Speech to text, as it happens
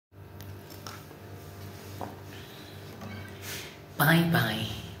Bye Bye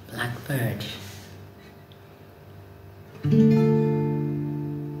Blackbird.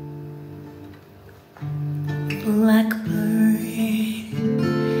 Blackbird,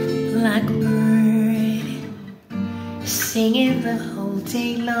 blackbird, singing the whole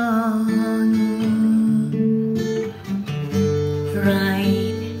day long,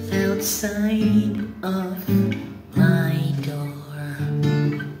 right outside of my door.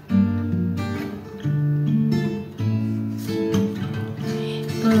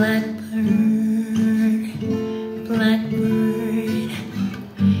 Blackbird, blackbird,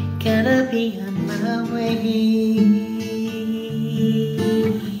 gotta be on my way.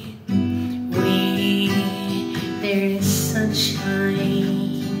 Where there is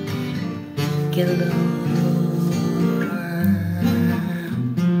sunshine galore.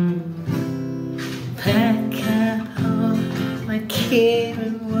 Pack up all my care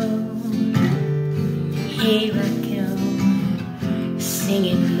and woe. Here I go,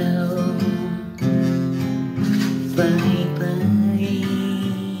 singing low. Bye bye,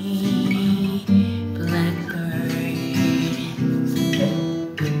 blackbird.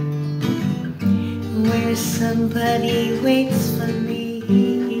 Where somebody waits for me,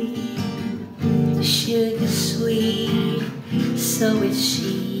 sugar sweet, so is she.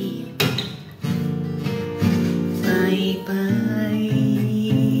 Bye bye,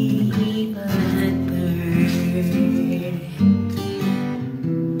 blackbird.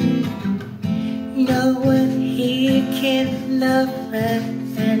 No one here can love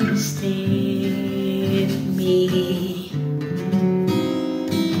and understand me.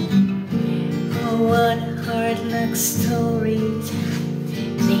 Oh, what hard luck stories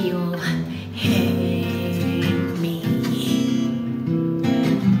they all hand me.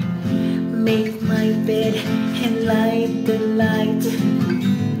 Make my bed and light the light.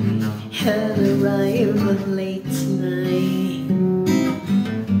 I'll arrive late tonight.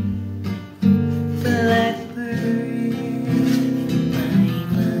 Blackbird, bye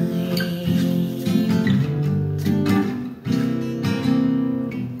bye.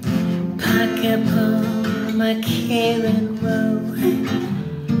 Pack up all my care and woe.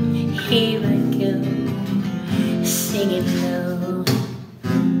 Here I go, singing low.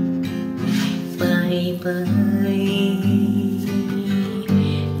 Bye bye,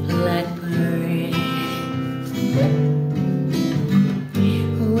 blackbird.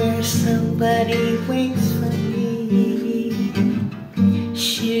 Where somebody waits for me,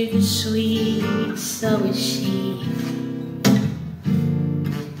 sugar sweet, so is she.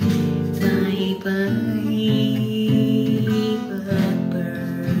 Bye bye,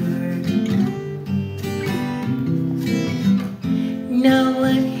 blackbird. No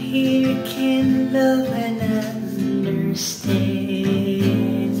one here can love and understand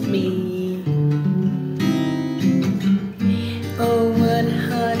me. Oh, what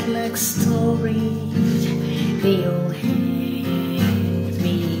hard luck stories they all had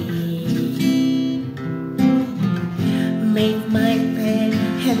me. Make my bed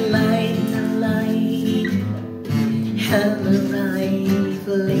and light the light. I'll arrive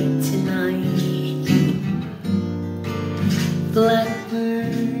late tonight.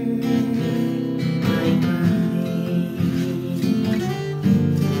 Blackbird, bye bye.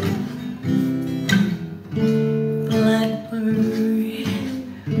 Blackbird,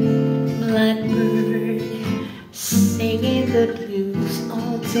 blackbird, singing the blues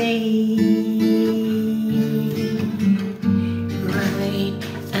all day. Right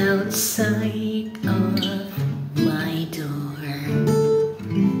outside of my door.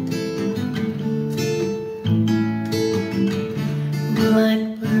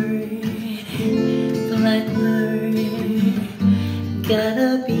 Blackbird, blackbird, gotta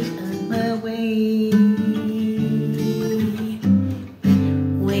be on my way.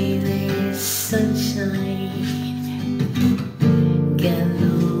 Where there's sunshine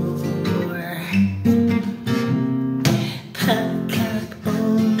galore. Pack up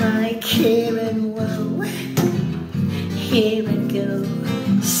all my care and woe. Here I go,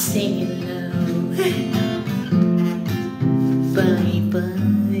 singing low. Bye bye,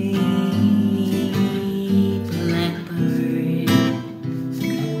 blackbird.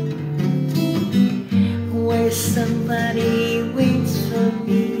 Where somebody waits for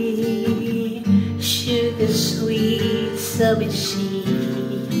me, sugar sweet, so is she.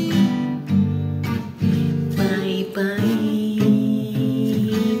 Bye bye,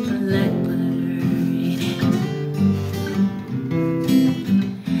 blackbird.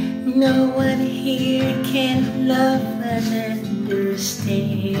 No one here can love and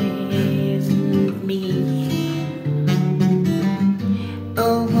understand me.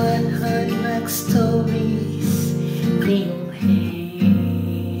 Oh, what hard luck stories they all have.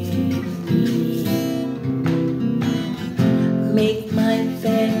 stand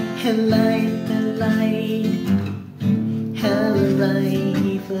there and light the light. I'll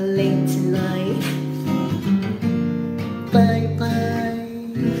arrive late tonight. Bye bye,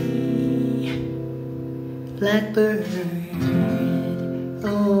 Blackbird.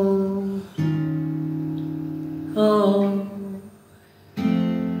 Oh, oh,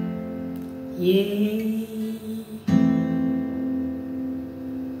 yeah.